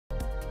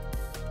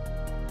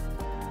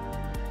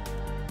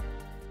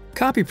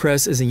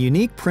Copypress is a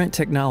unique print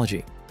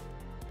technology.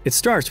 It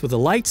starts with a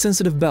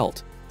light-sensitive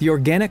belt, the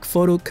organic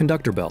photo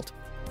conductor belt.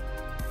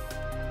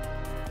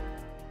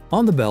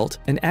 On the belt,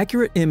 an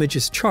accurate image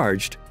is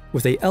charged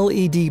with a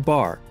LED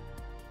bar.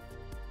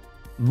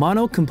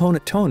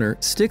 Mono-component toner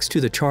sticks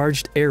to the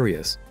charged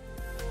areas.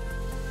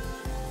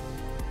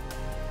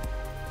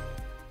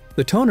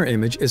 The toner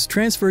image is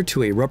transferred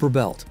to a rubber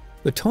belt,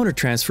 the toner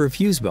transfer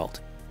fuse belt,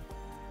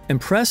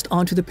 and pressed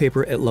onto the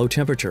paper at low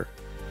temperature.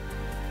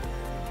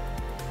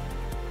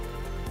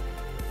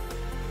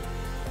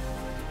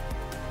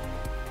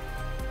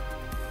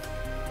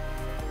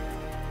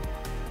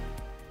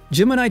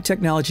 Gemini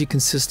technology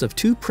consists of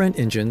two print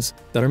engines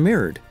that are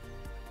mirrored.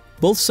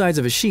 Both sides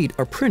of a sheet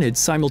are printed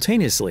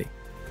simultaneously.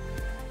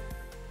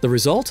 The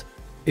result?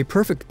 A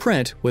perfect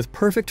print with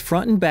perfect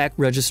front and back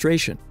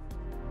registration.